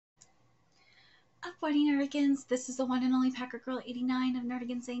Up, Buddy Nerdigans? This is the one and only Packer Girl 89 of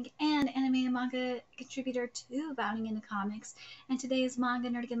Nerdigans Inc. and anime and manga contributor to Bounding into Comics. And today's Manga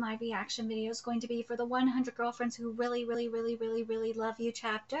Nerdigan live reaction video is going to be for the 100 Girlfriends Who Really, Really, Really, Really, Really Love You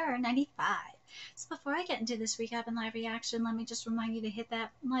chapter 95. So before I get into this recap and live reaction, let me just remind you to hit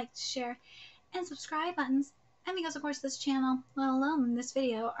that like, share, and subscribe buttons. And because, of course, this channel, let alone this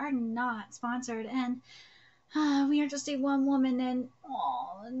video, are not sponsored. And we are just a one woman and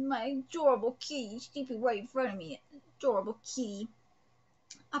my adorable kitty sleeping right in front of me. Adorable kitty.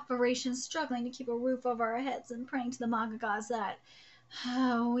 Operation struggling to keep a roof over our heads and praying to the manga gods that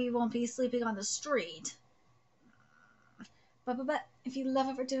we won't be sleeping on the street. But if you love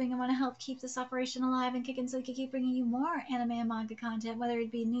what we're doing and want to help keep this operation alive and kicking so we can keep bringing you more anime and manga content, whether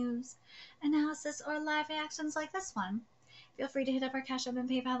it be news, analysis, or live reactions like this one, feel free to hit up our Cash App and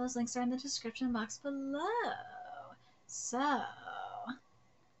PayPal. Those links are in the description box below. So,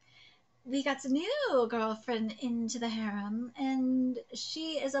 we got a new girlfriend into the harem, and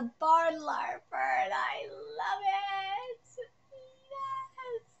she is a bard larper, and I love it!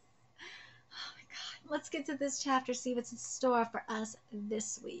 Yes! Oh my god. Let's get to this chapter, see what's in store for us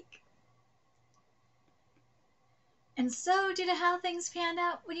this week. And so, due to how things panned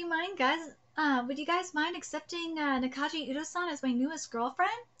out, would you guys mind accepting Nakaji Udo-san as my newest girlfriend?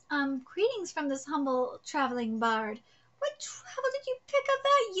 Greetings from this humble traveling bard. What travel did you pick up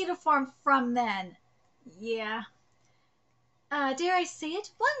that uniform from then? Yeah. Dare I say it?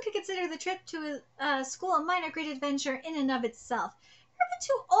 One could consider the trip to school a minor great adventure in and of itself. You're a bit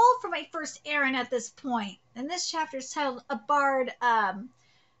too old for my first errand at this point. And this chapter is titled A Bard,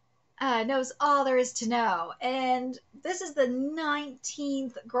 knows all there is to know. And this is the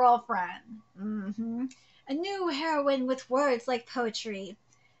 19th girlfriend. A new heroine with words like poetry.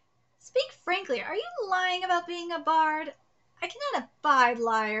 Speak frankly, are you lying about being a bard? I cannot abide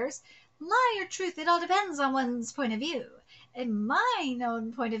liars. Lie or truth, it all depends on one's point of view. And my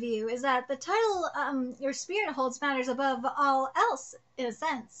own point of view is that the title your spirit holds matters above all else, in a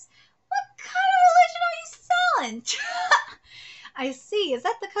sense. What kind of religion are you selling? I see. Is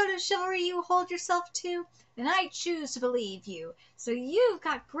that the code of chivalry you hold yourself to? Then I choose to believe you. So you've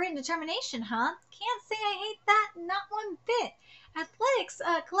got grit and determination, huh? Can't say I hate that, not one bit. Athletics,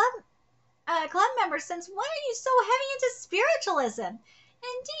 club members, since when are you so heavy into spiritualism?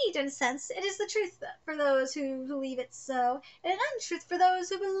 Indeed, in a sense, it is the truth for those who believe it so, and an untruth for those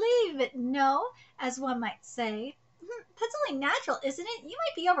who believe it no, as one might say. That's only natural, isn't it? You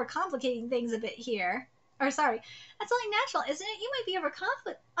might be overcomplicating things a bit here. Or, sorry, that's only natural, isn't it? You might be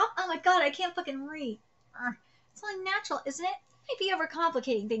oh my god, I can't fucking read. It's only natural, isn't it? You might be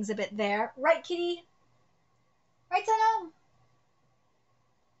overcomplicating things a bit there. Right, kitty? Right, Zeno?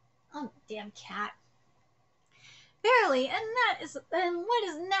 Oh, damn cat. Verily, and what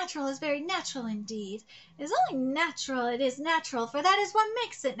is natural is very natural indeed. It is only natural it is natural, for that is what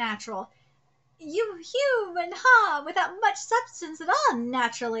makes it natural. You human, without much substance at all,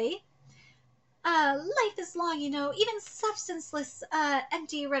 naturally. Life is long, you know. Even substanceless,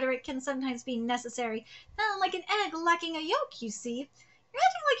 empty rhetoric can sometimes be necessary. Like an egg lacking a yolk, you see. You're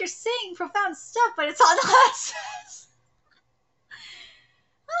acting like you're saying profound stuff, but it's all nonsense.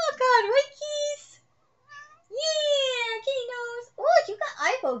 Oh god, right, kitties? Yeah, kitty nose. Oh, you got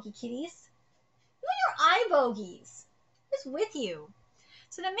eye bogey, kitties. You and your eye bogeys. Who's with you?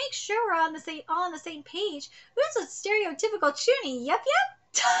 So to make sure we're all on the same page, who's a stereotypical chuny? Yep.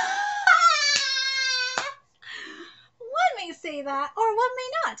 One may say that, or one may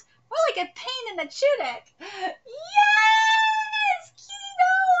not. More like a pain in the tunic. Yes! Kitty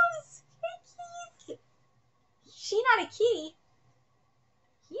nose! Hey, kitty. She not a kitty.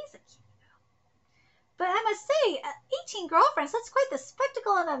 He's a kitty, though. But I must say, 18 girlfriends, that's quite the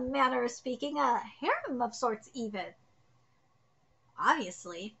spectacle in a manner of speaking. A harem of sorts, even.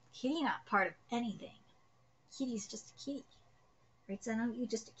 Obviously, kitty not part of anything. Kitty's just a kitty. Right, Zeno? You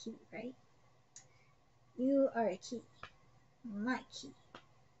just a kitty, right? You are a kitty. My kitty.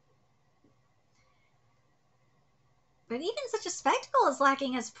 But even such a spectacle is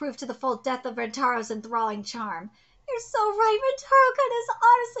lacking as proof to the full depth of Rentaro's enthralling charm. You're so right, Rentaro-kun is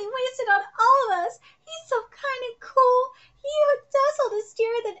honestly wasted on all of us. He's so kind and cool. He does hold us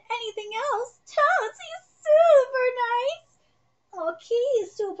dearer than anything else. Toads, he's super nice. Oh, Kitty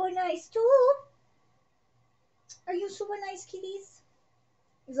is super nice too. Are you super nice, kitties?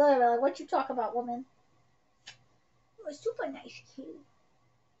 Isabella, what you talk about, woman? You're a super nice kitty.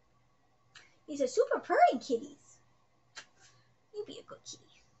 He's a super purring kitties. You be a good kitty.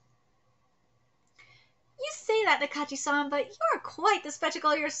 You say that, Nakaji-san, but you're quite the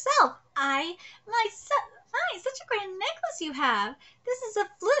spectacle yourself. My, such a grand necklace you have. This is a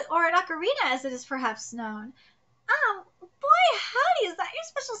flute, or an ocarina as it is perhaps known. Boy, howdy, is that your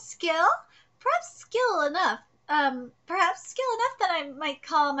special skill? Perhaps skill enough. Perhaps skill enough that I might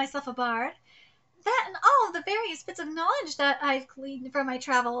call myself a bard. That and all of the various bits of knowledge that I've gleaned from my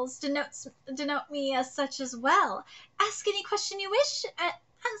travels denote me as such as well. Ask any question you wish,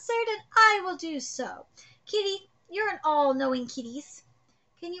 answered, and I will do so. Kitty, you're an all-knowing kitties.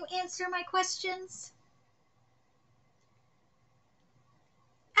 Can you answer my questions?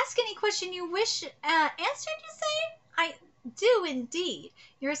 Ask any question you wish answered, you say? I do indeed.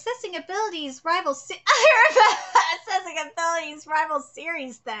 Your assessing abilities rival assessing abilities rival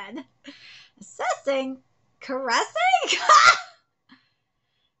series then. Assessing? Caressing? Come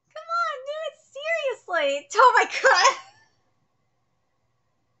on, do it seriously. Oh my god.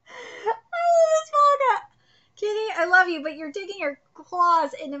 I love this manga. Kitty, I love you, but you're digging your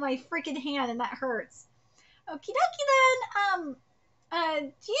claws into my freaking hand and that hurts. Okie dokie then.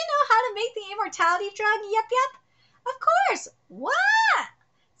 Do you know how to make the immortality drug? Yep. Of course. What?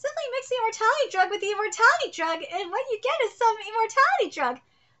 Simply mix the immortality drug with the immortality drug, and what you get is some immortality drug.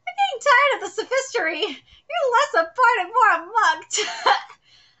 I'm getting tired of the sophistry. You're less a part and more a mugged.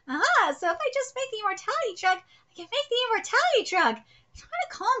 So if I just make the immortality drug, I can make the immortality drug. Try to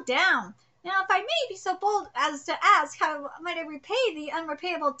calm down. Now, if I may be so bold as to ask, how might I repay the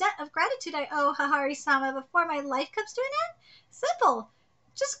unrepayable debt of gratitude I owe Hahari-sama before my life comes to an end? Simple.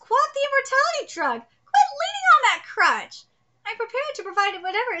 Just quaff the immortality drug. Quit leaning on that crutch. I'm prepared to provide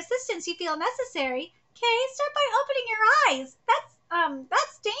whatever assistance you feel necessary. Okay, start by opening your eyes.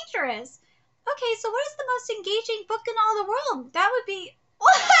 That's dangerous. Okay, so what is the most engaging book in all the world? That would be...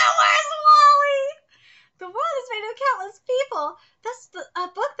 Where's Wally? The world is made of countless people. That's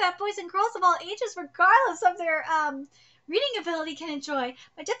a book that boys and girls of all ages, regardless of their reading ability, can enjoy.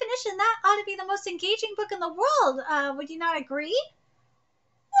 By definition, that ought to be the most engaging book in the world. Would you not agree?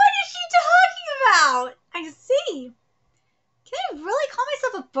 What is she talking about? I see. Can I really call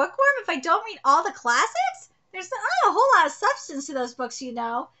myself a bookworm if I don't read all the classics? There's not a whole lot of substance to those books, you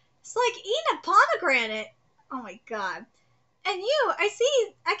know. It's like eating a pomegranate. Oh my god. And you, I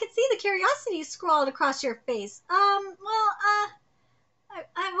can see the curiosity scrawled across your face. I've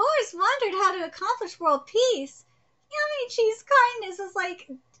always wondered how to accomplish world peace. Yummy cheese kindness is like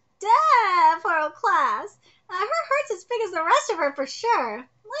death for a class. Her heart's as big as the rest of her for sure.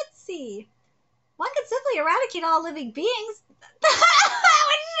 Let's see. One could simply eradicate all living beings. Be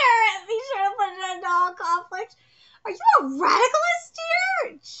sure to put an end to all conflict. Are you a radicalist,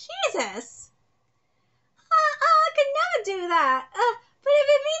 dear? Jesus. I could never do that. But if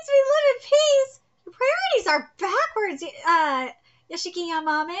it means we live in peace, your priorities are backwards, Yoshiki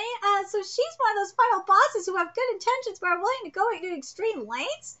Yamame. So she's one of those final bosses who have good intentions but are willing to go to extreme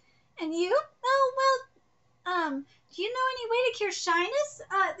lengths? And you? Oh, well, do you know any way to cure shyness?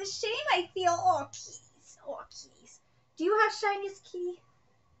 The shame I feel. Oh, keys. Do you have shyness, Kitty?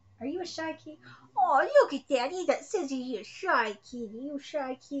 Are you a shy kitty? Oh, look at that. He that says he's a shy kitty. You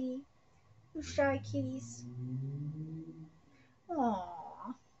shy kitty. You shy kitties.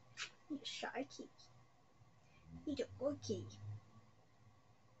 Aww. You shy kitty. He's a good kitty.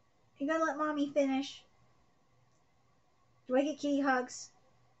 You gonna let mommy finish? Do I get kitty hugs?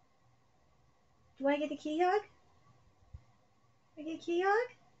 Do I get a kitty hug? I get a kitty hug?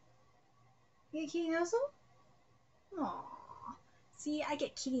 You get a kitty nuzzle? Aww. See, I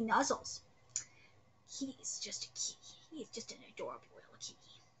get kitty nuzzles. Kitty is just a kitty. He is just an adorable little kitty.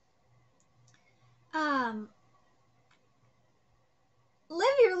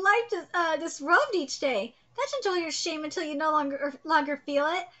 Live your life disrobed each day. That's enjoy your shame until you no longer feel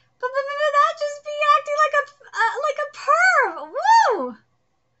it. But that just be acting like a perv. Woo!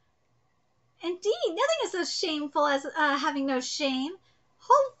 Indeed, nothing is so shameful as having no shame.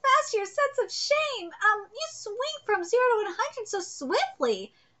 Hold fast to your sense of shame. You swing from 0 to 100 so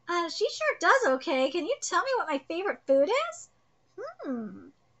swiftly. She sure does okay. Can you tell me what my favorite food is?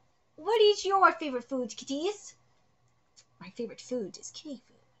 What is your favorite food, kitties? My favorite food is kitty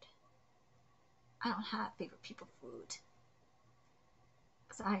food. I don't have favorite people food.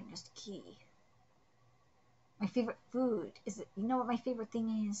 Because I'm just a kitty. My favorite food is, you know what my favorite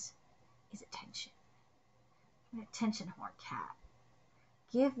thing is? Is attention. I'm an attention whore cat.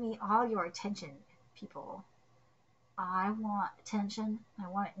 Give me all your attention, people. I want attention. I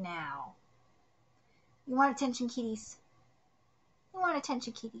want it now. You want attention, kitties? You want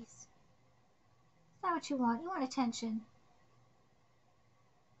attention, kitties? Is that what you want? You want attention?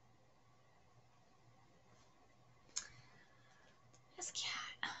 This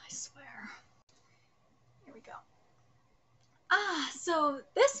cat, I swear. Here we go. So,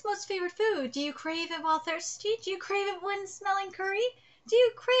 this most favorite food, do you crave it while thirsty? Do you crave it when smelling curry? Do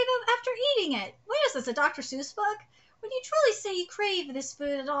you crave it after eating it? What is this, a Dr. Seuss book? Would you truly say you crave this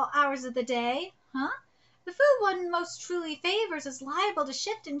food at all hours of the day? Huh? The food one most truly favors is liable to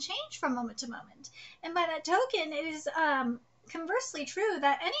shift and change from moment to moment. And by that token, it is conversely true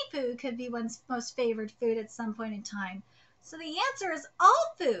that any food could be one's most favored food at some point in time. So the answer is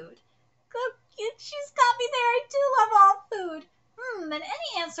all food. Good, she's got me there. I do love all food. Then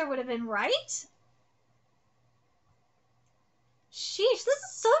any answer would have been right. Sheesh, this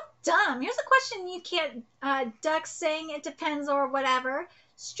is so dumb. Here's a question you can't duck saying it depends or whatever.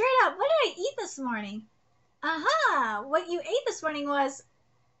 Straight up, what did I eat this morning? Aha, what you ate this morning was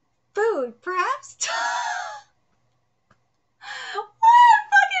food, perhaps? What a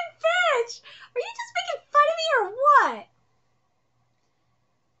fucking bitch! Are you just making fun of me or what?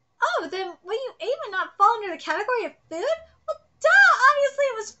 Oh, then what you ate would not fall under the category of food? Well, duh! Obviously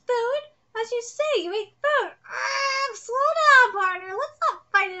it was food. As you say, you ate food. Slow down, partner. Let's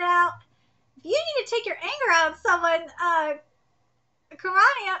not fight it out. If you need to take your anger out on someone,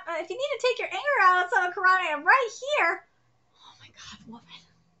 Karania, if you need to take your anger out on someone, Karania, I'm right here. Oh my god, woman.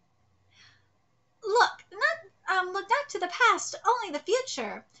 Look not to the past, only the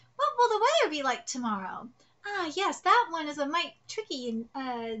future. What will the weather be like tomorrow? Ah, yes, that one is a mite tricky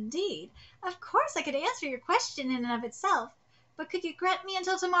indeed. Of course I could answer your question in and of itself, but could you grant me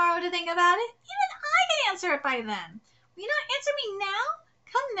until tomorrow to think about it? Even I can answer it by then. Will you not answer me now?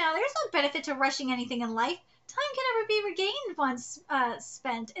 Come now, there's no benefit to rushing anything in life. Time can never be regained once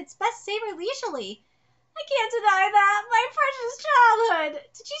spent. It's best savored leisurely. I can't deny that. My precious childhood.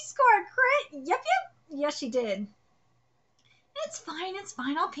 Did she score a crit? Yep. Yes, she did. It's fine.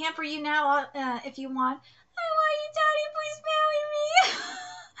 I'll pamper you now if you want. I want you, Daddy. Please marry me.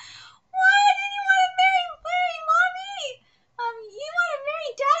 What? Did you want to marry Mommy? You want to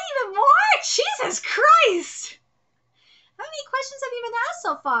marry Daddy even more? Jesus Christ. How many questions have you been asked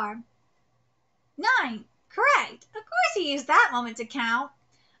so far? 9. Correct. Of course you used that moment to count.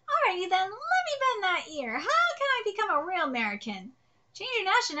 Alrighty then, let me bend that ear. How can I become a real American? Change your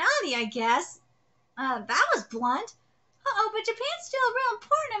nationality, I guess. That was blunt. Uh-oh, but Japan's still real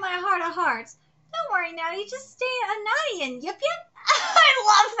important in my heart of hearts. Don't worry now, you just stay a Nadian. Yep. I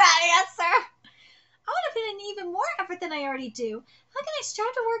love that answer. I want to put in even more effort than I already do. How can I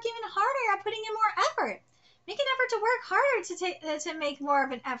strive to work even harder at putting in more effort? Make an effort to work harder to make more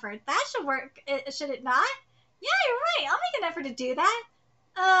of an effort. That should work, should it not? Yeah, you're right. I'll make an effort to do that.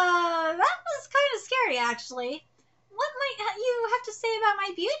 That was kind of scary, actually. What might you have to say about my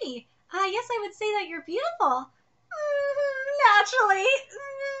beauty? Yes, I would say that you're beautiful. Naturally.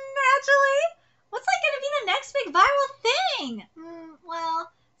 What's like going to be the next big viral thing?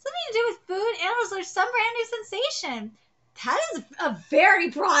 Well, something to do with food, animals, or some brand new sensation. That is a very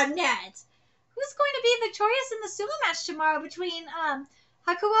broad net. Who's going to be victorious in the sumo match tomorrow between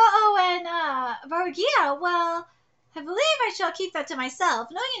Hakuo and Barugia? Well, I believe I shall keep that to myself.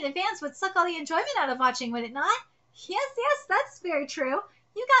 Knowing in advance would suck all the enjoyment out of watching, would it not? Yes, that's very true.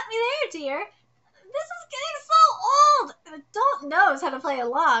 You got me there, dear. This is getting so old. An adult knows how to play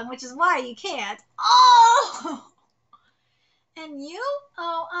along, which is why you can't. Oh! And you?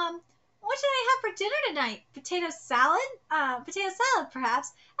 Oh, what should I have for dinner tonight? Potato salad? Potato salad,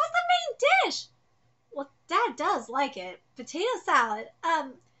 perhaps. That's the main dish. Well, Dad does like it. Potato salad.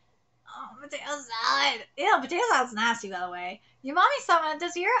 Potato salad. Ew, potato salad's nasty, by the way. Your mommy-sama,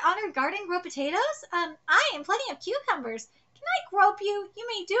 does your honored garden grow potatoes? I and plenty of cucumbers. Can I grope you? You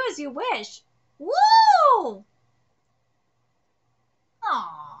may do as you wish. Woo!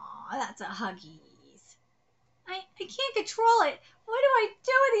 Aw, that's a huggies. I can't control it. What do I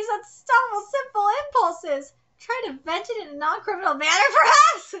do with these unstoppable, simple impulses? Try to vent it in a non-criminal manner,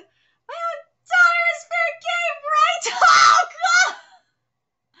 perhaps? My own daughter is fair game, right? Oh, God!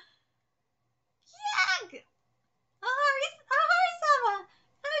 Yuck! Ahari-sama!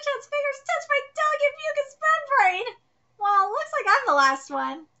 Hana-chan's fingers touch my delicate mucus membrane! Well, looks like I'm the last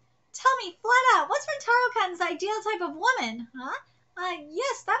one. Tell me flat out, what's Rentaro-kun's ideal type of woman, huh?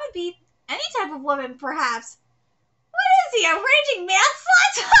 Yes, that would be any type of woman, perhaps. What is he, a raging man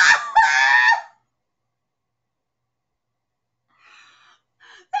slut?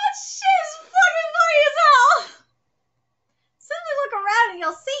 That shit is fucking funny as hell! Simply look around and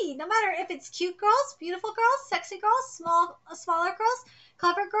you'll see, no matter if it's cute girls, beautiful girls, sexy girls, smaller girls,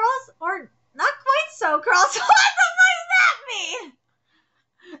 clever girls, or not quite so girls. What the fuck does that mean?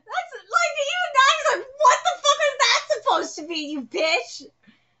 That's like even that is like, what the fuck is that supposed to be, you bitch?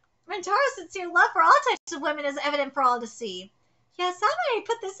 Rentaro's sincere love for all types of women is evident for all to see. Yes, how would I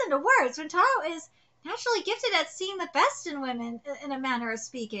put this into words? Rentaro is naturally gifted at seeing the best in women, in a manner of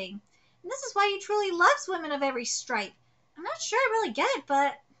speaking. And this is why he truly loves women of every stripe. I'm not sure I really get it,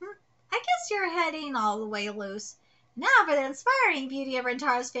 but I guess your head ain't all the way loose. Now for the inspiring beauty of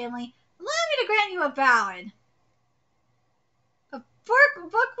Rentara's family, allow me to grant you a ballad. A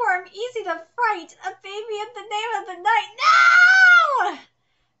bookworm easy to fright, a baby in the name of the night. No!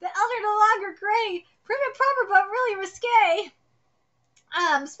 The elder no longer gray, prim and proper but really risque.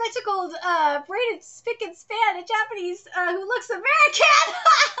 Spectacled, braided spick and span, a Japanese who looks American.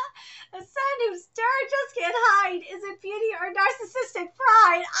 A son whose star just can't hide. Is it beauty or narcissistic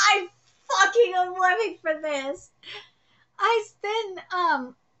pride? I fucking am living for this.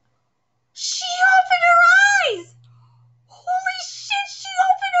 She opened her eyes! Holy shit, she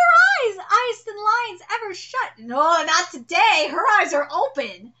opened her eyes! Eyes thin lines ever shut. No, not today. Her eyes are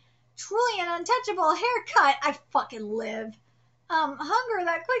open. Truly an untouchable haircut. I fucking live. Hunger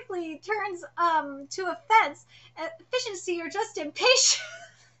that quickly turns to offense, efficiency or just impatience.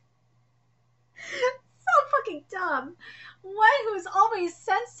 So fucking dumb. One who's always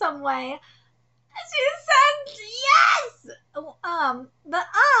sent some way. She said yes. The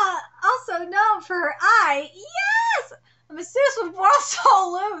also known for her eye. Yes. A masseuse with moral so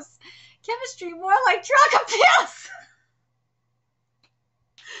loose. Chemistry more like drug abuse.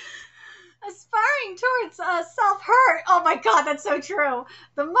 Aspiring towards self-hurt. Oh my god, that's so true.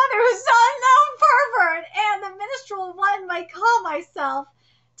 The mother who's so unknown pervert, and the minstrel one might call myself.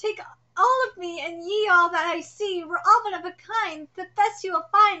 Take all of me and ye all that I see. We're all one of a kind, the best you will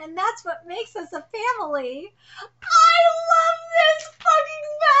find, and that's what makes us a family. I love this fucking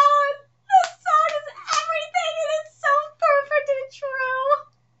ballad. This song is everything, and it's so perfect and true.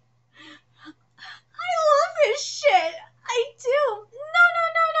 I love this shit. I do. No.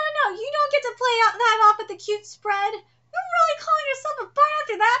 You don't get to play out that off at the cute spread. You're really calling yourself a bard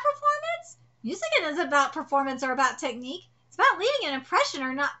after that performance? Music isn't about performance or about technique. It's about leaving an impression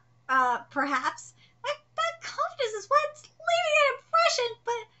or not, perhaps. That confidence is what's leaving an impression,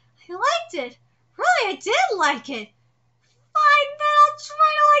 but I liked it. Really, I did like it. Fine, then I'll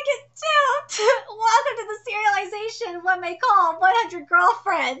try to like it too. Welcome to the serialization one may call 100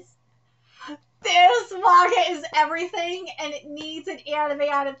 Girlfriends. This manga is everything, and it needs an anime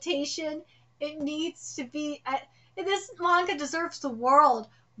adaptation. It needs to be... this manga deserves the world.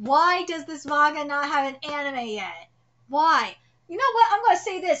 Why does this manga not have an anime yet? Why? You know what? I'm going to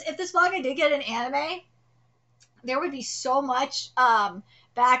say this. If this manga did get an anime, there would be so much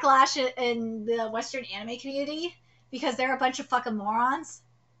backlash in the Western anime community because they're a bunch of fucking morons.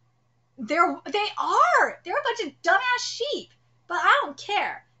 They are. They're a bunch of dumbass sheep. But I don't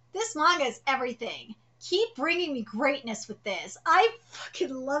care. This manga is everything. Keep bringing me greatness with this. I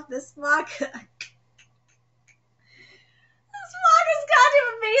fucking love this manga. This manga's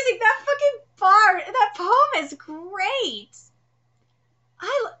goddamn amazing. That fucking part, that poem is great.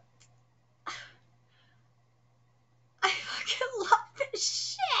 I fucking love this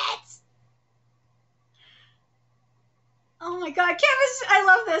shit. Oh my god, I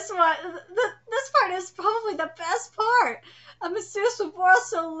love this one. This part is probably the best part. A masseuse with moral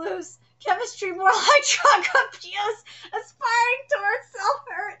so loose. Chemistry more like drug abuse. Aspiring towards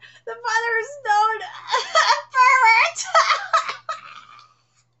self-hurt. The mother is known pervert.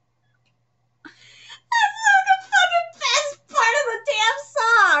 That's like the fucking best part of the damn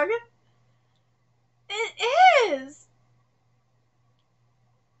song. It is.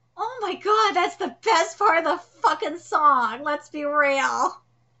 Oh my god, that's the best part of the fucking song. Let's be real.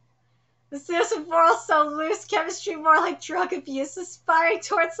 The masseuse with moral so loose, chemistry more like drug abuse, aspiring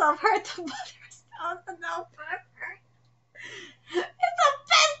towards self-hurt, the mother is known to no pervert. It's the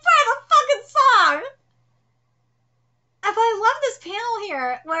best part of the fucking song! But I love this panel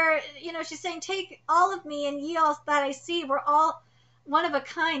here, where, she's saying, take all of me and ye all that I see, we're all one of a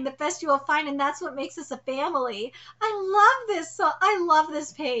kind, the best you will find, and that's what makes us a family. I love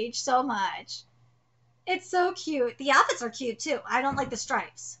this page so much. It's so cute. The outfits are cute, too. I don't like the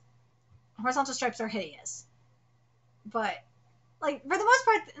stripes. Horizontal stripes are hideous. But, for the most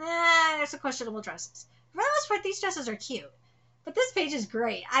part, there's some questionable dresses. For the most part, these dresses are cute. But this page is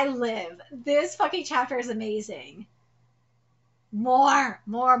great. I live. This fucking chapter is amazing. More.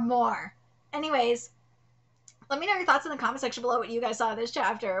 Anyways, let me know your thoughts in the comment section below what you guys saw in this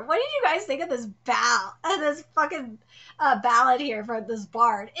chapter. What did you guys think of this this fucking ballad here for this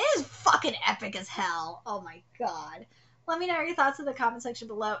bard? It is fucking epic as hell. Oh my god. Let me know your thoughts in the comment section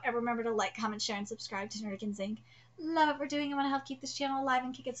below. And remember to like, comment, share, and subscribe to Nerdigans Inc. Love what we're doing and want to help keep this channel alive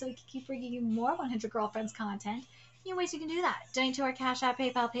and kick it so we can keep bringing you more 100 Girlfriends content. New ways you can do that. Donate to our Cash App,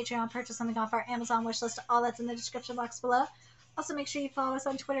 PayPal, Patreon, purchase something off our Amazon wishlist. All that's in the description box below. Also, make sure you follow us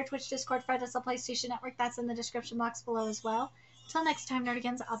on Twitter, Twitch, Discord, Friend us on PlayStation Network. That's in the description box below as well. Till next time,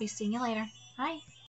 Nerdigans, I'll be seeing you later. Bye.